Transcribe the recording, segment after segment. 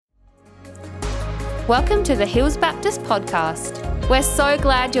Welcome to the Hills Baptist Podcast. We're so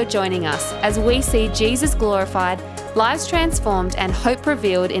glad you're joining us as we see Jesus glorified, lives transformed, and hope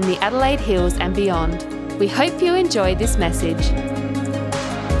revealed in the Adelaide Hills and beyond. We hope you enjoy this message.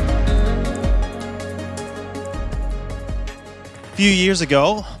 A few years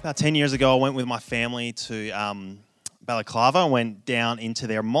ago, about 10 years ago, I went with my family to Balaclava and went down into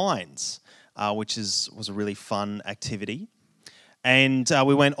their mines, which was a really fun activity. And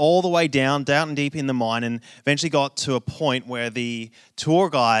we went all the way down and deep in the mine, and eventually got to a point where the tour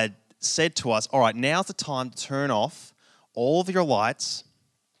guide said to us, all right, now's the time to turn off all of your lights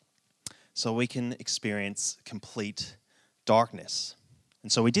so we can experience complete darkness.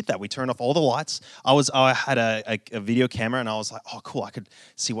 And so we did that. We turned off all the lights. I had a video camera, and I was like, oh, cool, I could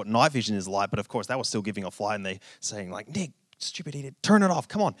see what night vision is like. But of course, that was still giving off light, and they saying like, Nick, stupid idiot, turn it off,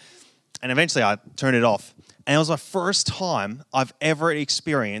 come on. And eventually I turned it off. And it was my first time I've ever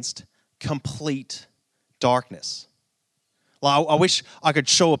experienced complete darkness. Like, I wish I could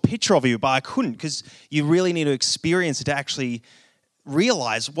show a picture of you, but I couldn't, because you really need to experience it to actually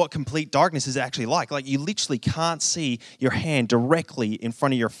realize what complete darkness is actually like. Like, you literally can't see your hand directly in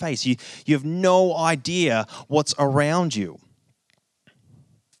front of your face. You have no idea what's around you.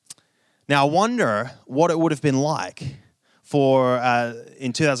 Now, I wonder what it would have been like for,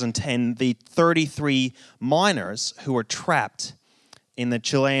 in 2010, the 33 miners who were trapped in the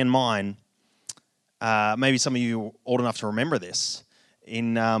Chilean mine. Maybe some of you are old enough to remember this.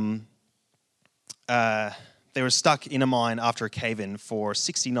 They were stuck in a mine after a cave-in for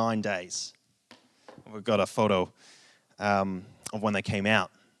 69 days. We've got a photo of when they came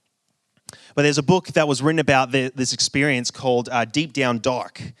out. But there's a book that was written about this experience called Deep Down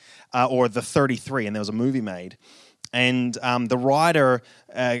Dark, or The 33, and there was a movie made. And the writer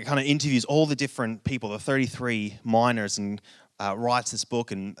kind of interviews all the different people, the 33 miners, and writes this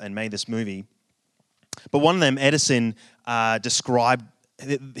book and made this movie. But one of them, Edison, described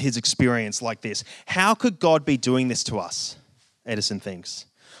his experience like this. How could God be doing this to us? Edison thinks.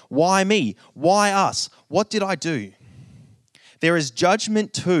 Why me? Why us? What did I do? There is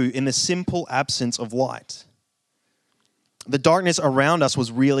judgment too in the simple absence of light. The darkness around us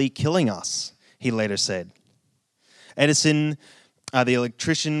was really killing us, he later said. Edison, the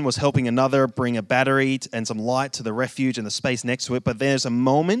electrician, was helping another bring a battery and some light to the refuge and the space next to it, but there's a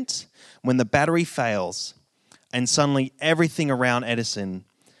moment when the battery fails and suddenly everything around Edison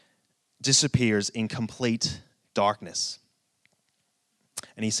disappears in complete darkness.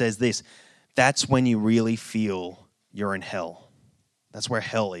 And he says this, that's when you really feel you're in hell. That's where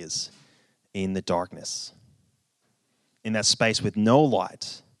hell is, in the darkness. In that space with no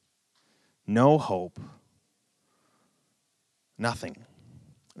light, no hope, nothing.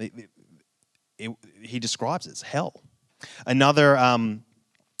 He describes it as hell. Another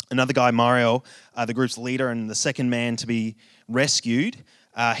guy, Mario, the group's leader and the second man to be rescued,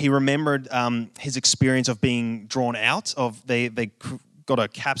 he remembered his experience of being drawn out. They got a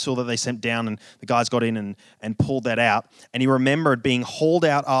capsule that they sent down, and the guys got in and pulled that out. And he remembered being hauled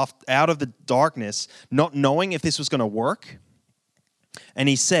out of the darkness, not knowing if this was going to work. And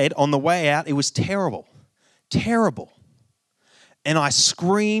he said, on the way out, it was terrible, terrible. And I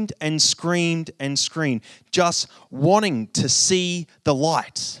screamed and screamed and screamed, just wanting to see the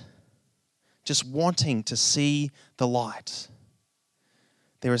light. Just wanting to see the light.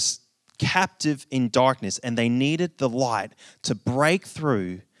 They were captive in darkness, and they needed the light to break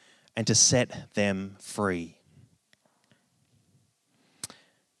through and to set them free.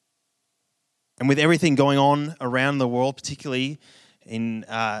 And with everything going on around the world, particularly in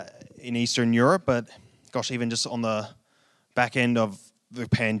Eastern Europe, but gosh, even just on the back end of the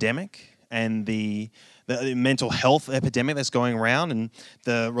pandemic and the mental health epidemic that's going around, and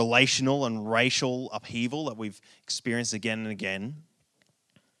the relational and racial upheaval that we've experienced again and again,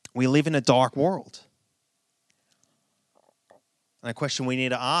 we live in a dark world. And a question we need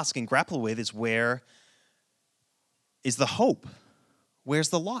to ask and grapple with is, where is the hope? Where's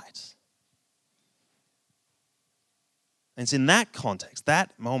the light? And it's in that context,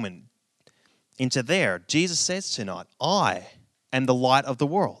 that moment, into there, Jesus says tonight, I am the light of the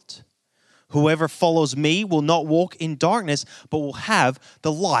world. Whoever follows me will not walk in darkness, but will have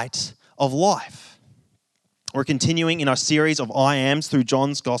the light of life. We're continuing in our series of I Ams through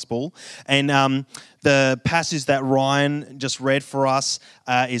John's Gospel. And the passage that Ryan just read for us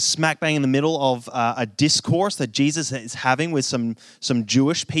is smack bang in the middle of a discourse that Jesus is having with some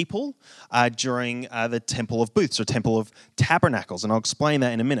Jewish people during the Temple of Booths, or Temple of Tabernacles. And I'll explain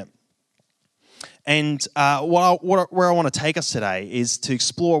that in a minute. And where I want to take us today is to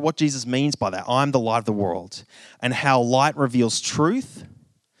explore what Jesus means by that. I'm the light of the world, and how light reveals truth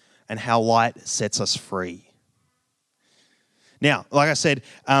and how light sets us free. Now, like I said,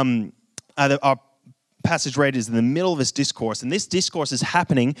 our passage read is in the middle of this discourse, and this discourse is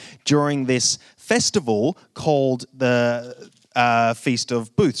happening during this festival called the Feast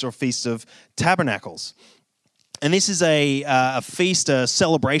of Booths or Feast of Tabernacles. And this is a feast, a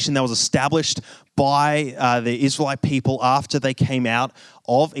celebration that was established by the Israelite people after they came out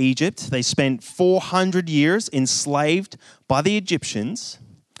of Egypt. They spent 400 years enslaved by the Egyptians.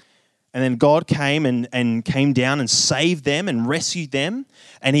 And then God came and came down and saved them and rescued them.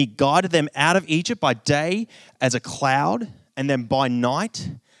 And he guided them out of Egypt by day as a cloud, and then by night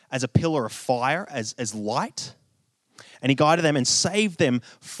as a pillar of fire, as light. And he guided them and saved them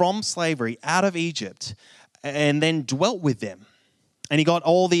from slavery out of Egypt, and then dwelt with them. And he got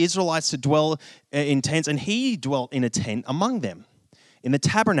all the Israelites to dwell in tents, and he dwelt in a tent among them, in the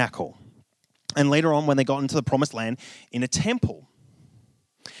tabernacle. And later on, when they got into the promised land, in a temple.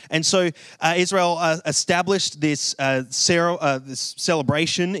 And so Israel established this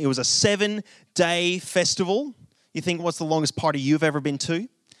celebration. It was a 7-day festival. You think, what's the longest party you've ever been to?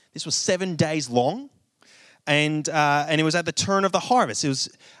 This was 7 days long. And it was at the turn of the harvest. It was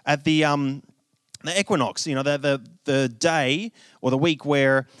at the equinox, the day or the week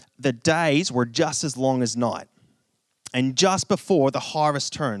where the days were just as long as night. And just before the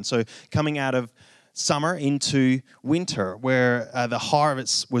harvest turn, so coming out of summer into winter, where the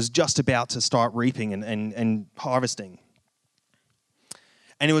harvest was just about to start reaping and harvesting.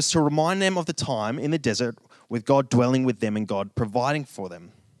 And it was to remind them of the time in the desert with God dwelling with them and God providing for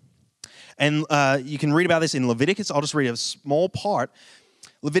them. And you can read about this in Leviticus. I'll just read a small part.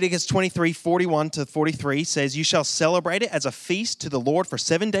 Leviticus 23:41-43 says, "You shall celebrate it as a feast to the Lord for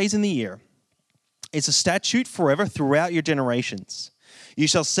 7 days in the year. It's a statute forever throughout your generations. You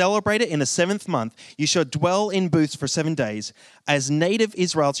shall celebrate it in the 7th month. You shall dwell in booths for 7 days. As native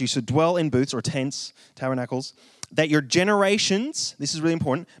Israelites, you shall dwell in booths or tents, tabernacles, that your generations," this is really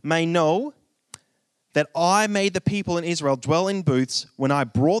important, "may know that I made the people in Israel dwell in booths when I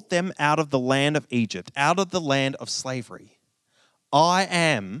brought them out of the land of Egypt, out of the land of slavery. I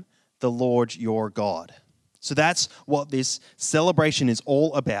am the Lord your God." So that's what this celebration is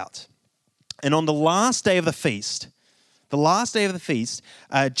all about. And on the last day of the feast,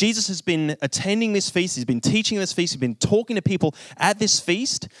 Jesus has been attending this feast. He's been teaching this feast. He's been talking to people at this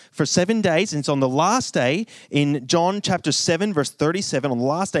feast for 7 days. And it's on the last day, in John chapter 7, verse 37, on the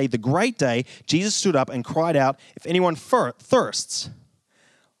last day, the great day, Jesus stood up and cried out, "If anyone thirsts,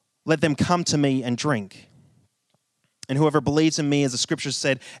 let them come to me and drink. And whoever believes in me, as the scripture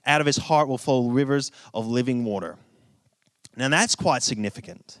said, out of his heart will flow rivers of living water." Now that's quite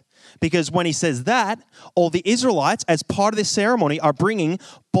significant. Because when he says that, all the Israelites, as part of this ceremony, are bringing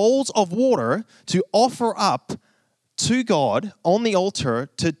bowls of water to offer up to God on the altar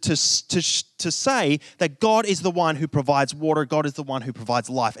to say that God is the one who provides water, God is the one who provides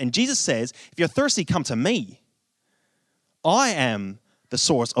life. And Jesus says, if you're thirsty, come to me. I am the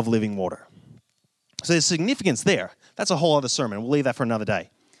source of living water. So there's significance there. That's a whole other sermon. We'll leave that for another day.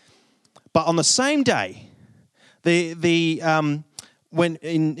 But on the same day, when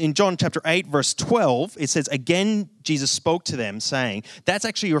in John chapter 8, verse 12, it says, again, Jesus spoke to them saying, that's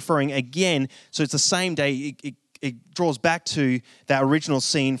actually referring again, so it's the same day, it draws back to that original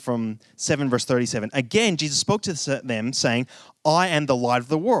scene from 7 verse 37. Again, Jesus spoke to them saying, I am the light of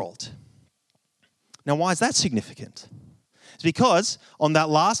the world. Now, why is that significant? It's because on that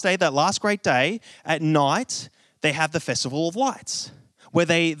last day, that last great day, at night, they have the Festival of Lights, where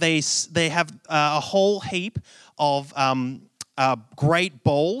they have a whole heap of great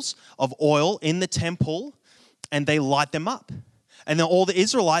bowls of oil in the temple, and they light them up. And then all the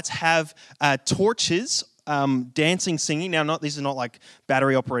Israelites have torches, dancing, singing. Now, these are not like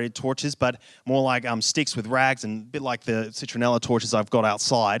battery-operated torches, but more like sticks with rags, and a bit like the citronella torches I've got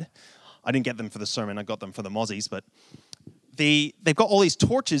outside. I didn't get them for the sermon; I got them for the mozzies. But they've got all these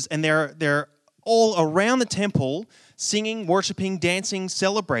torches, and they're all around the temple, singing, worshiping, dancing,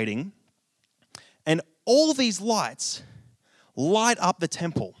 celebrating, and all these lights light up the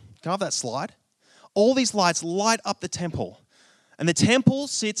temple. Can I have that slide? All these lights light up the temple. And the temple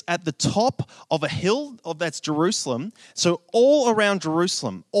sits at the top of a hill that's Jerusalem. So all around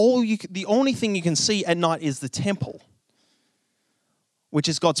Jerusalem, the only thing you can see at night is the temple, which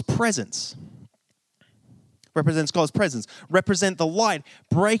is God's presence. Represents God's presence. Represent the light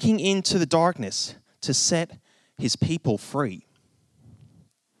breaking into the darkness to set his people free.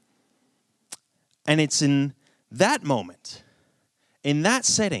 And it's in that moment, in that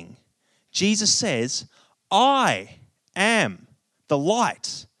setting, Jesus says, I am the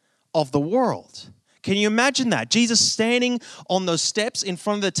light of the world. Can you imagine that? Jesus standing on those steps in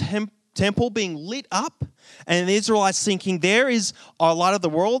front of the temple being lit up, and the Israelites thinking, there is our light of the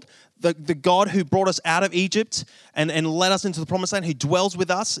world, the God who brought us out of Egypt and led us into the promised land, who dwells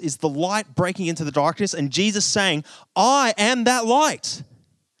with us, is the light breaking into the darkness. And Jesus saying, I am that light.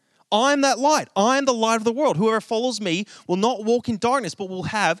 I am that light. I am the light of the world. Whoever follows me will not walk in darkness, but will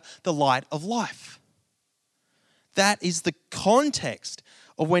have the light of life. That is the context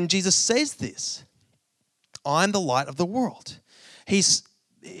of when Jesus says this. I am the light of the world. He's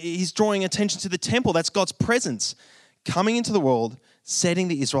drawing attention to the temple. That's God's presence coming into the world, setting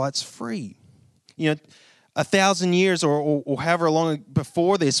the Israelites free. 1,000 years or however long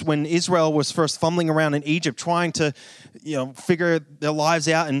before this, when Israel was first fumbling around in Egypt, trying to figure their lives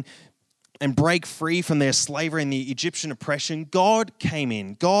out and break free from their slavery and the Egyptian oppression, God came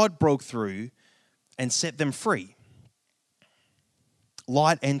in. God broke through and set them free.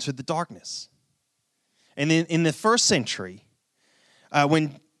 Light entered the darkness. And then in the first century,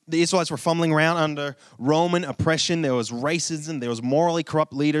 when the Israelites were fumbling around under Roman oppression, there was racism, there was morally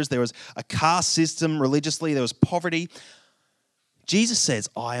corrupt leaders, there was a caste system religiously, there was poverty. Jesus says,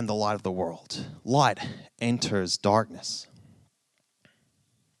 I am the light of the world. Light enters darkness.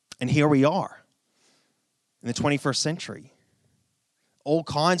 And here we are in the 21st century. All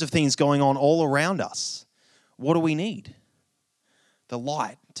kinds of things going on all around us. What do we need? The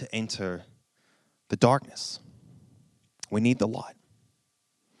light to enter the darkness. We need the light.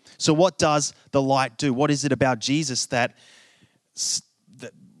 So what does the light do? What is it about Jesus that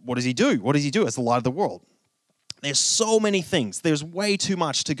what does he do? What does he do as the light of the world? There's so many things. There's way too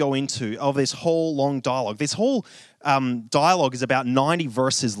much to go into of this whole long dialogue. This whole dialogue is about 90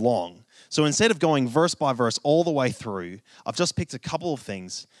 verses long. So instead of going verse by verse all the way through, I've just picked a couple of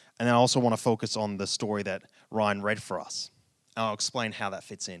things, and then I also want to focus on the story that Ryan read for us. And I'll explain how that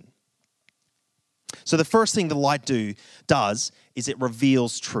fits in. So the first thing the light does is it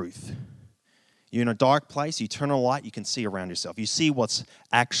reveals truth. You're in a dark place, you turn on a light, you can see around yourself. You see what's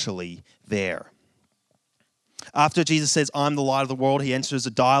actually there. After Jesus says, I'm the light of the world, he enters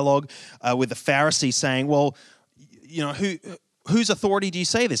a dialogue with the Pharisees saying, well, whose authority do you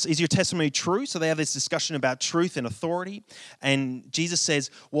say this? Is your testimony true? So they have this discussion about truth and authority. And Jesus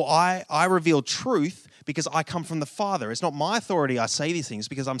says, well, I reveal truth because I come from the Father. It's not my authority I say these things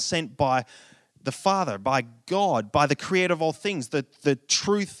because I'm sent by the Father, by God, by the creator of all things, the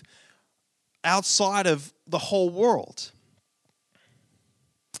truth outside of the whole world.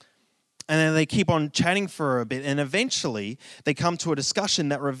 And then they keep on chatting for a bit, and eventually they come to a discussion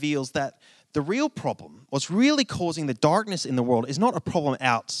that reveals that the real problem, what's really causing the darkness in the world, is not a problem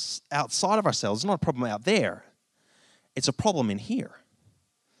outside of ourselves. It's not a problem out there. It's a problem in here.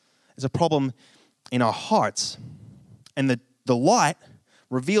 It's a problem in our hearts. And the light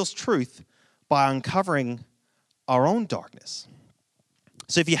reveals truth by uncovering our own darkness.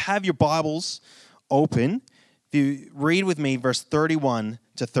 So if you have your Bibles open, if you read with me verse 31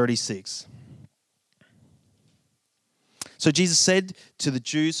 to 36. So Jesus said to the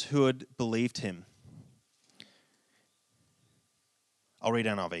Jews who had believed him, I'll read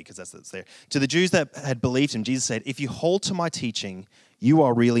NIV because that's there. To the Jews that had believed him, Jesus said, if you hold to my teaching, you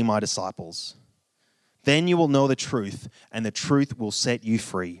are really my disciples. Then you will know the truth, and the truth will set you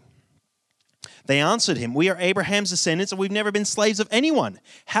free. They answered him, we are Abraham's descendants, and we've never been slaves of anyone.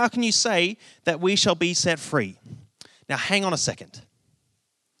 How can you say that we shall be set free? Now, hang on a second.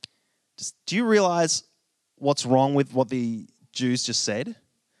 Do you realize what's wrong with what the Jews just said?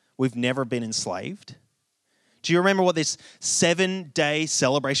 We've never been enslaved. Do you remember what this 7-day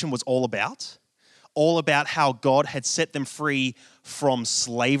celebration was all about? All about how God had set them free from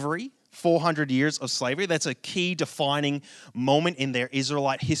slavery, 400 years of slavery. That's a key defining moment in their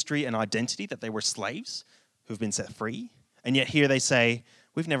Israelite history and identity, that they were slaves who've been set free. And yet here they say,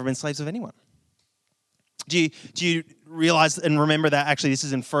 we've never been slaves of anyone. Do you realize and remember that actually this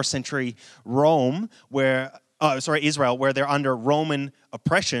is in first century Israel, where they're under Roman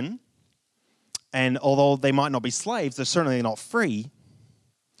oppression, and although they might not be slaves, they're certainly not free.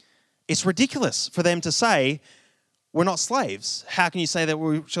 It's ridiculous for them to say, we're not slaves. How can you say that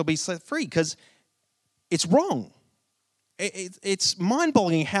we shall be set free? Because it's wrong. It's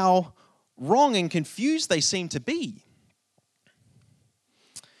mind-boggling how wrong and confused they seem to be.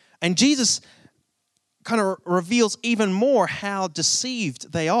 And Jesus kind of reveals even more how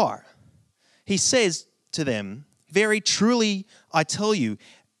deceived they are. He says to them, very truly I tell you,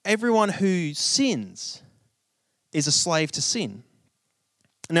 everyone who sins is a slave to sin.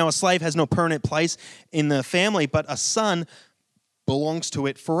 Now, a slave has no permanent place in the family, but a son belongs to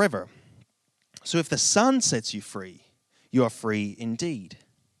it forever. So if the Son sets you free, you are free indeed.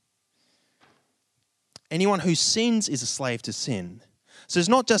 Anyone who sins is a slave to sin. So it's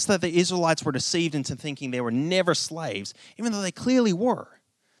not just that the Israelites were deceived into thinking they were never slaves, even though they clearly were.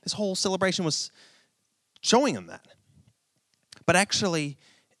 This whole celebration was showing them that. But actually,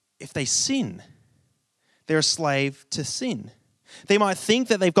 if they sin, they're a slave to sin. They might think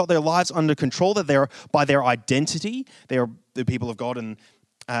that they've got their lives under control, that they're, by their identity, they're the people of God and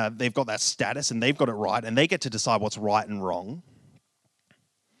they've got that status and they've got it right and they get to decide what's right and wrong.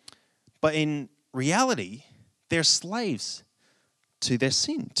 But in reality, they're slaves to their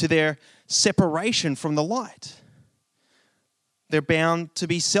sin, to their separation from the light. They're bound to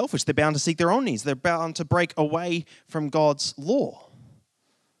be selfish. They're bound to seek their own needs. They're bound to break away from God's law,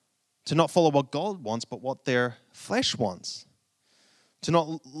 to not follow what God wants, but what their flesh wants, to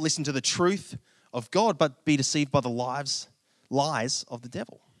not listen to the truth of God, but be deceived by the lies of the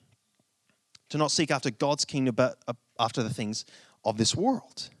devil, to not seek after God's kingdom, but after the things of this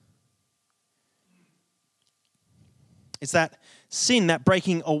world. It's that sin, that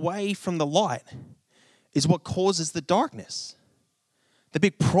breaking away from the light, is what causes the darkness. The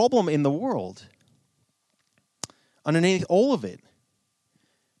big problem in the world, underneath all of it,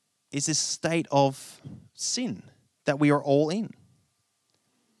 is this state of sin that we are all in.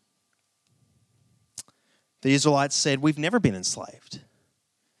 The Israelites said, we've never been enslaved.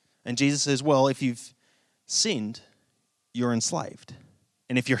 And Jesus says, well, if you've sinned, you're enslaved.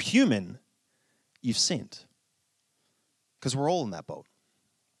 And if you're human, you've sinned. Because we're all in that boat.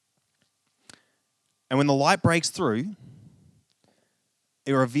 And when the light breaks through,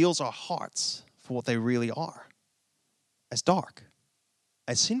 it reveals our hearts for what they really are. As dark,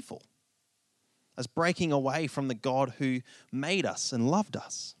 as sinful, as breaking away from the God who made us and loved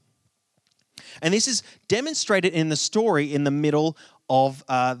us. And this is demonstrated in the story in the middle of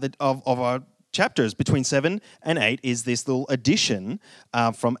our chapters. Between 7 and 8 is this little addition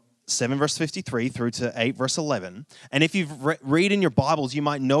from 7 verse 53 through to 8 verse 11. And if you read in your Bibles, you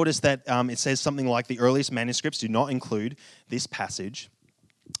might notice that it says something like the earliest manuscripts do not include this passage.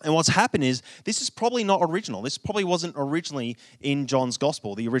 And what's happened is this is probably not original. This probably wasn't originally in John's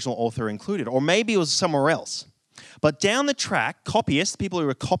Gospel, the original author included. Or maybe it was somewhere else. But down the track, copyists, people who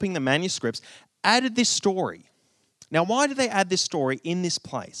were copying the manuscripts, added this story. Now, why did they add this story in this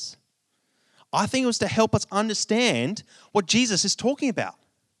place? I think it was to help us understand what Jesus is talking about.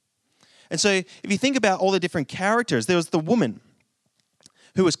 And so if you think about all the different characters, there was the woman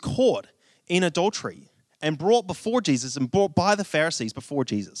who was caught in adultery and brought before Jesus and brought by the Pharisees before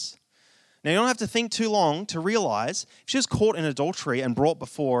Jesus. Now, you don't have to think too long to realize if she was caught in adultery and brought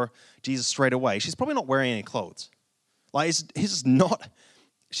before Jesus straight away, she's probably not wearing any clothes. Like, she's not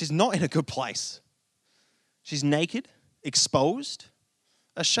in a good place. She's naked, exposed,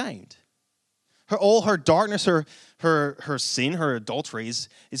 ashamed. All her darkness, her sin, her adultery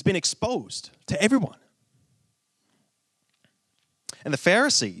has been exposed to everyone. And the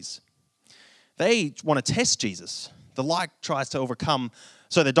Pharisees, they want to test Jesus. The darkness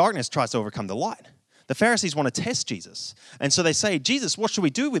tries to overcome the light. The Pharisees want to test Jesus. And so they say, Jesus, what should we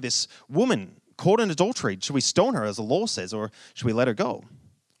do with this woman caught in adultery? Should we stone her as the law says, or should we let her go?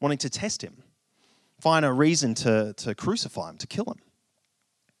 Wanting to test him. Find a reason to crucify him, to kill him.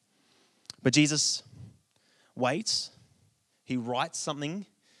 But Jesus waits. He writes something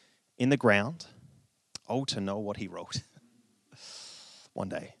in the ground. Oh, to know what he wrote one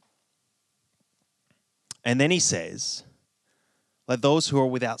day. And then he says, let those who are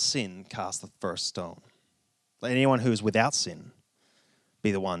without sin cast the first stone. Let anyone who is without sin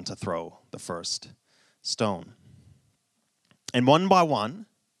be the one to throw the first stone. And one by one,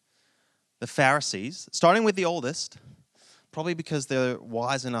 the Pharisees, starting with the oldest, probably because they're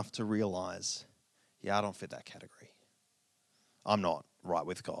wise enough to realize, I don't fit that category. I'm not right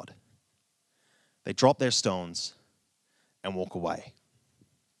with God. They drop their stones and walk away.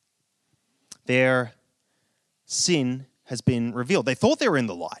 Their sin has been revealed. They thought they were in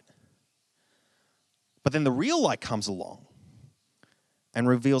the light. But then the real light comes along and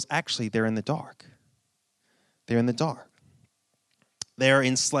reveals actually they're in the dark. They're in the dark. They're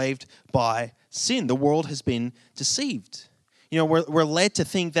enslaved by sin. The world has been deceived. We're led to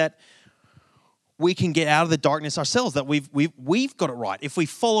think that we can get out of the darkness ourselves, that we've got it right. If we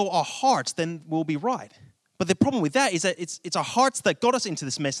follow our hearts, then we'll be right. But the problem with that is that it's our hearts that got us into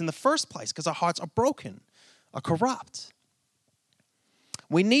this mess in the first place, because our hearts are broken, are corrupt.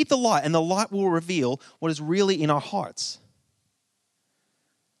 We need the light, and the light will reveal what is really in our hearts.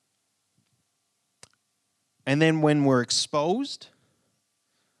 And then when we're exposed,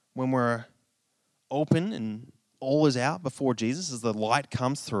 when we're open and all is out before Jesus, as the light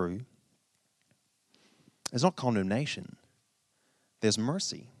comes through, there's not condemnation. There's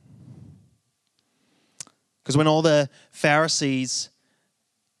mercy. Because when all the Pharisees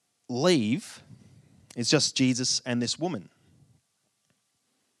leave, it's just Jesus and this woman.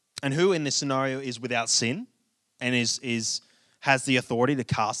 And who in this scenario is without sin and has the authority to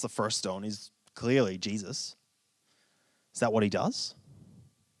cast the first stone is clearly Jesus. Is that what he does?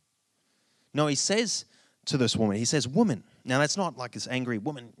 No, he says to this woman, he says, woman. Now, that's not like this angry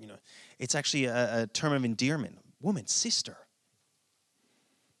woman, It's actually a term of endearment. Woman, sister.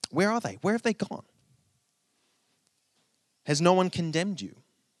 Where are they? Where have they gone? Has no one condemned you?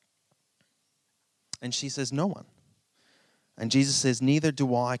 And she says, no one. And Jesus says, neither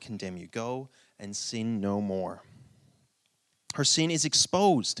do I condemn you. Go and sin no more. Her sin is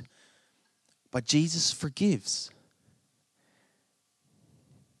exposed, but Jesus forgives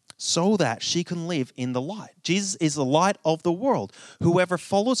so that she can live in the light. Jesus is the light of the world. Whoever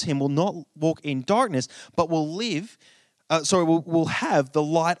follows him will not walk in darkness, but will have the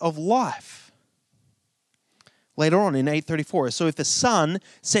light of life. Later on in 8:34, so if the Son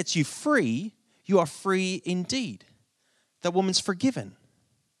sets you free, you are free indeed. That woman's forgiven.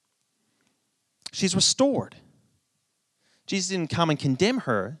 She's restored. Jesus didn't come and condemn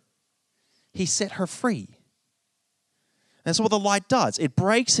her. He set her free. And that's what the light does. It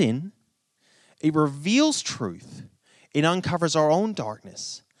breaks in. It reveals truth. It uncovers our own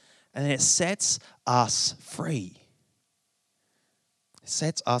darkness. And it sets us free. It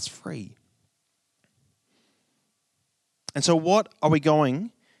sets us free. And so how are we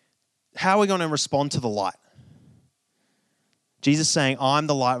going to respond to the light? Jesus saying, I'm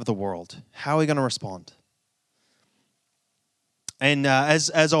the light of the world. How are we going to respond? And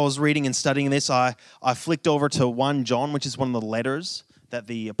as I was reading and studying this, I flicked over to 1 John, which is one of the letters that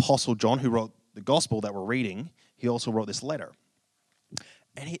the Apostle John, who wrote the gospel that we're reading, he also wrote this letter.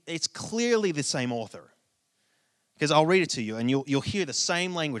 And it's clearly the same author. Because I'll read it to you, and you'll hear the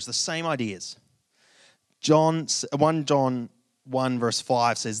same language, the same ideas. 1 John 1 verse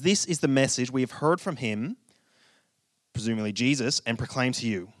 5 says, this is the message we have heard from him, presumably Jesus, and proclaim to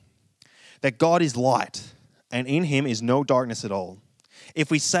you, that God is light, and in him is no darkness at all.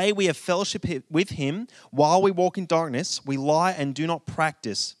 If we say we have fellowship with him while we walk in darkness, we lie and do not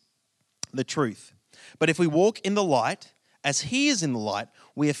practice the truth. But if we walk in the light, as he is in the light,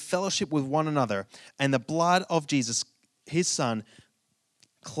 we have fellowship with one another, and the blood of Jesus, his Son,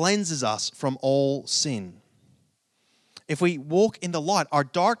 cleanses us from all sin. If we walk in the light, our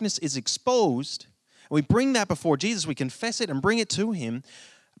darkness is exposed, and we bring that before Jesus, we confess it and bring it to him,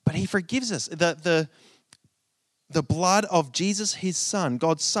 but he forgives us. The blood of Jesus, his Son,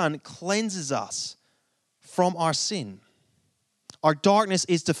 God's Son, cleanses us from our sin. Our darkness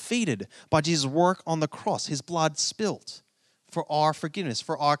is defeated by Jesus' work on the cross, his blood spilt for our forgiveness,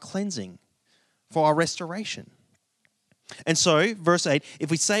 for our cleansing, for our restoration. And so, verse 8, if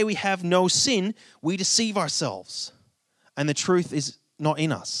we say we have no sin, we deceive ourselves, and the truth is not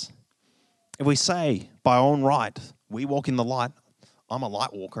in us. If we say, by our own right, we walk in the light, I'm a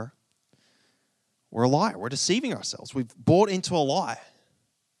light walker, we're a liar. We're deceiving ourselves. We've bought into a lie.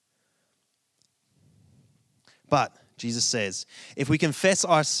 But Jesus says, if we confess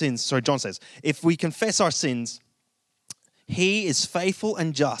our sins, John says, if we confess our sins, he is faithful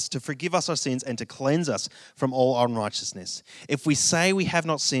and just to forgive us our sins and to cleanse us from all unrighteousness. If we say we have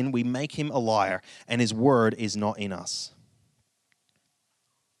not sinned, we make him a liar, and his word is not in us.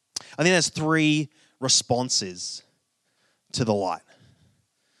 I think there's 3 responses to the light.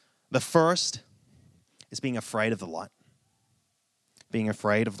 The first is being afraid of the light. Being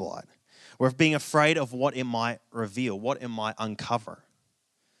afraid of the light. Or being afraid of what it might reveal, what it might uncover.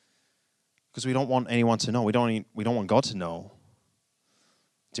 Because we don't want anyone to know. We don't want God to know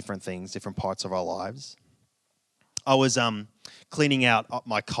different things, different parts of our lives. I was cleaning out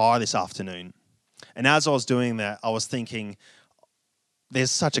my car this afternoon. And as I was doing that, I was thinking,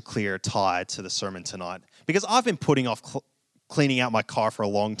 there's such a clear tie to the sermon tonight. Because I've been putting off cleaning out my car for a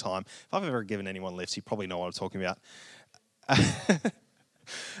long time. If I've ever given anyone lifts, you probably know what I'm talking about.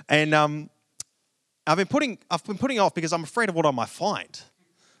 And I've been putting off because I'm afraid of what I might find.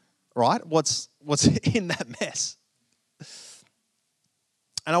 Right? What's in that mess?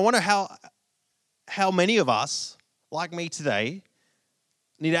 And I wonder how many of us, like me today,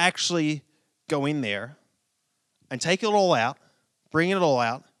 need to actually go in there and take it all out, bring it all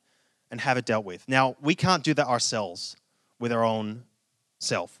out, and have it dealt with. Now, we can't do that ourselves with our own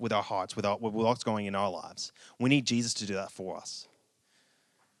self, with our hearts, with what's going in our lives. We need Jesus to do that for us.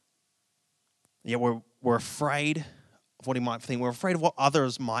 Yet we're afraid of what he might think. We're afraid of what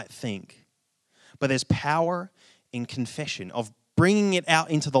others might think. But there's power in confession, of bringing it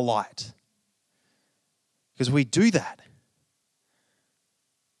out into the light. Because we do that,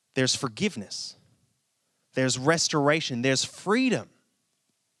 there's forgiveness. there's restoration, there's freedom.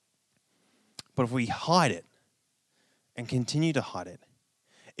 But if we hide it and continue to hide it,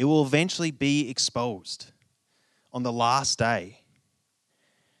 it will eventually be exposed on the last day.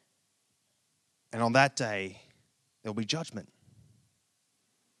 And on that day, there will be judgment.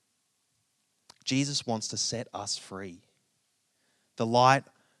 Jesus wants to set us free. The light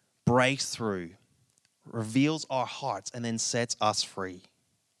breaks through, reveals our hearts, and then sets us free.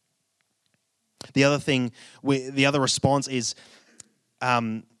 The other response is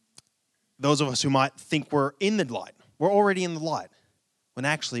those of us who might think we're in the light. We're already in the light, when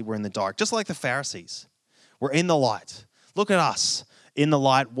actually we're in the dark. Just like the Pharisees. We're in the light. Look at us in the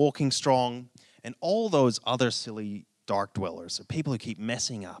light, walking strong, and all those other silly dark dwellers, people who keep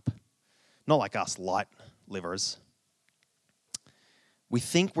messing up. Not like us light livers. We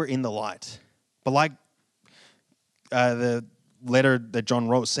think we're in the light, but like the letter that John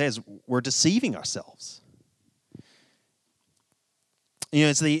wrote says, we're deceiving ourselves. You know,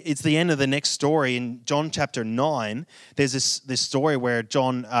 it's the end of the next story in John chapter 9. There's this story where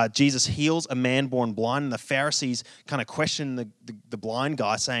Jesus heals a man born blind, and the Pharisees kind of question the blind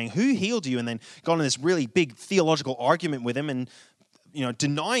guy, saying, "Who healed you?" And then got into this really big theological argument with him, and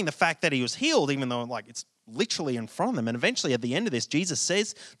denying the fact that he was healed, even though it's literally in front of them. And eventually, at the end of this, Jesus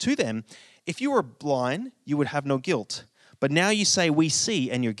says to them, "If you were blind, you would have no guilt. But now you say, 'We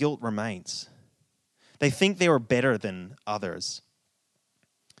see,' and your guilt remains." They think they were better than others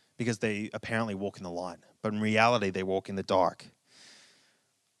because they apparently walk in the light. But in reality, they walk in the dark.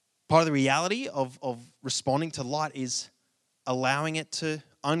 Part of the reality of responding to light is allowing it to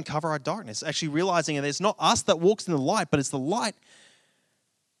uncover our darkness. Actually realizing that it's not us that walks in the light, but it's the light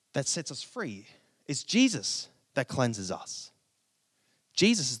that sets us free. It's Jesus that cleanses us.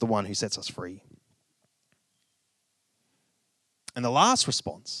 Jesus is the one who sets us free. And the last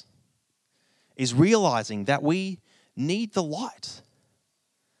response is realizing that we need the light.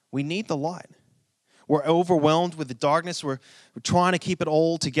 We need the light. We're overwhelmed with the darkness. We're trying to keep it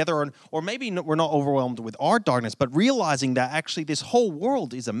all together. Or maybe we're not overwhelmed with our darkness, but realizing that actually this whole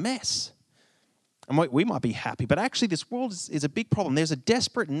world is a mess. And we might be happy, but actually this world is a big problem. There's a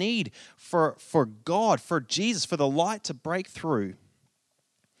desperate need for God, for Jesus, for the light to break through.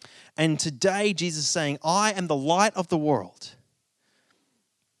 And today Jesus is saying, "I am the light of the world."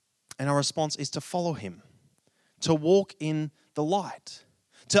 And our response is to follow him, to walk in the light,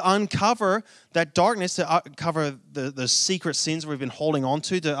 to uncover that darkness, to uncover the secret sins we've been holding on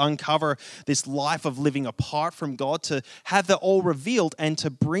to uncover this life of living apart from God, to have that all revealed and to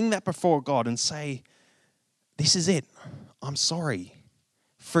bring that before God and say, "This is it. I'm sorry.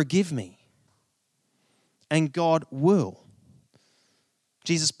 Forgive me." And God will.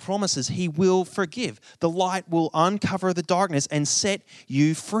 Jesus promises he will forgive. The light will uncover the darkness and set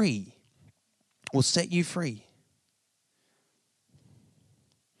you free. Will set you free.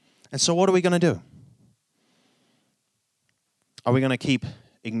 And so what are we going to do? Are we going to keep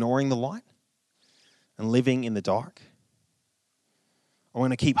ignoring the light and living in the dark? Are we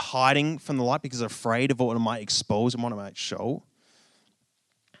going to keep hiding from the light because we're afraid of what it might expose and what it might show?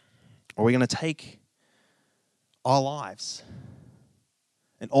 Or are we going to take our lives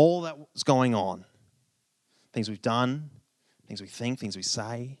and all that's going on, things we've done, things we think, things we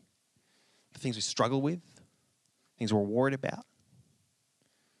say, the things we struggle with, things we're worried about,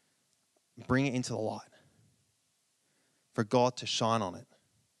 bring it into the light for God to shine on it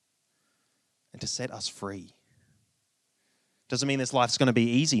and to set us free? Doesn't mean this life's going to be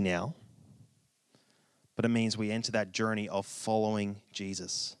easy now, but it means we enter that journey of following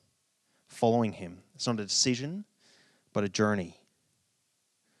Jesus, following him. It's not a decision, but a journey.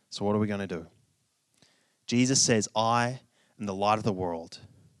 So what are we going to do? Jesus says, "I am the light of the world.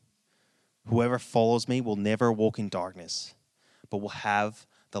 Whoever follows me will never walk in darkness, but will have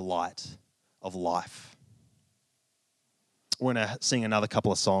the light of life." We're going to sing another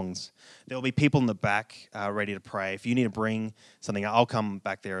couple of songs. There will be people in the back ready to pray. If you need to bring something, I'll come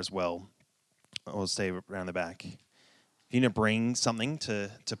back there as well. I'll stay around the back. If you need to bring something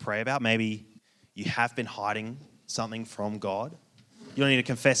to pray about, maybe you have been hiding something from God. You don't need to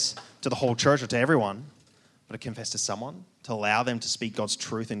confess to the whole church or to everyone, but to confess to someone, to allow them to speak God's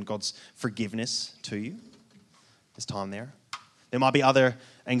truth and God's forgiveness to you. There's time there. There might be other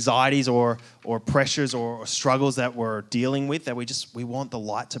anxieties or pressures or struggles that we're dealing with that we want the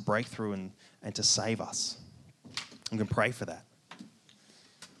light to break through and to save us. I'm going to pray for that.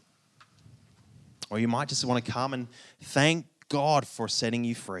 Or you might just want to come and thank God for setting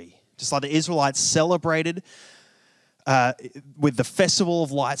you free. Just like the Israelites celebrated with the Festival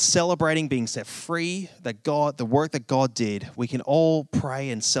of Lights, celebrating being set free, the work that God did, we can all pray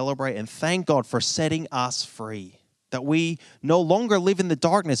and celebrate and thank God for setting us free. That we no longer live in the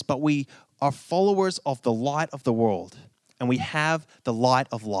darkness, but we are followers of the light of the world, and we have the light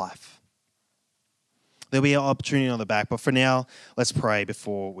of life. There'll be an opportunity on the back, but for now, let's pray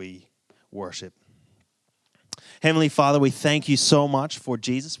before we worship. Heavenly Father, we thank you so much for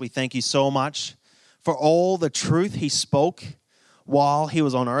Jesus. We thank you so much for all the truth he spoke while he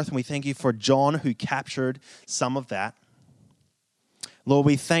was on earth, and we thank you for John who captured some of that. Lord,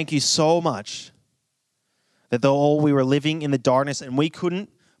 we thank you so much that though we were living in the darkness and we couldn't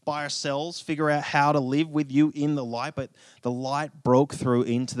by ourselves figure out how to live with you in the light, but the light broke through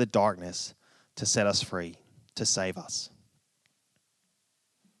into the darkness to set us free, to save us.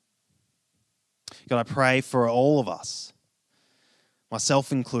 God, I pray for all of us,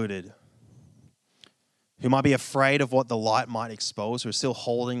 myself included, who might be afraid of what the light might expose, who are still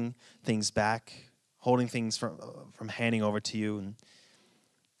holding things back, holding things from handing over to you. And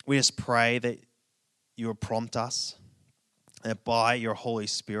we just pray that you would prompt us, that by your Holy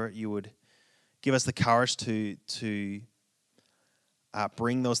Spirit you would give us the courage to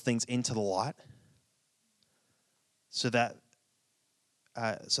bring those things into the light, so that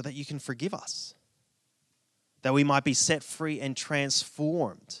you can forgive us, that we might be set free and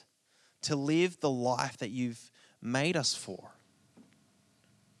transformed to live the life that you've made us for.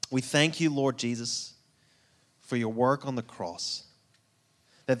 We thank you, Lord Jesus, for your work on the cross.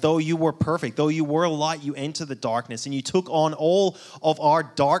 That though you were perfect, though you were light, you entered the darkness and you took on all of our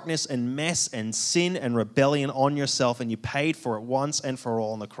darkness and mess and sin and rebellion on yourself, and you paid for it once and for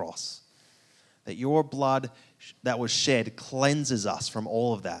all on the cross. That your blood that was shed cleanses us from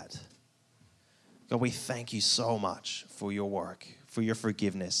all of that. God, we thank you so much for your work, for your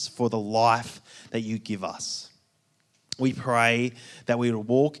forgiveness, for the life that you give us. We pray that we would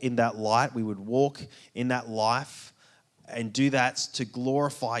walk in that light, we would walk in that life, and do that to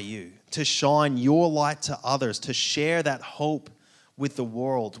glorify you, to shine your light to others, to share that hope with the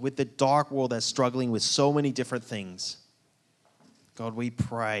world, with the dark world that's struggling with so many different things. God, we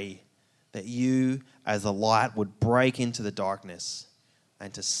pray that you, as a light, would break into the darkness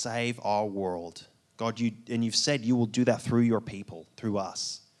and to save our world. God, you've said you will do that through your people, through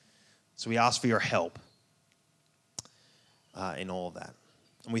us. So we ask for your help in all of that.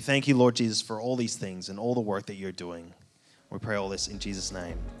 And we thank you, Lord Jesus, for all these things and all the work that you're doing. We pray all this in Jesus'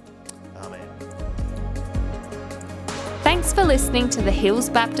 name. Amen. Thanks for listening to the Hills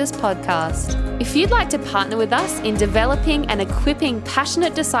Baptist podcast. If you'd like to partner with us in developing and equipping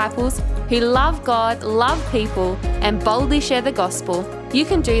passionate disciples who love God, love people, and boldly share the gospel, you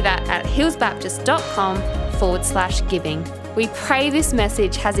can do that at hillsbaptist.com/giving. We pray this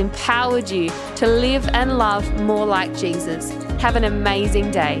message has empowered you to live and love more like Jesus. Have an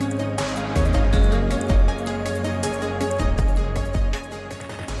amazing day.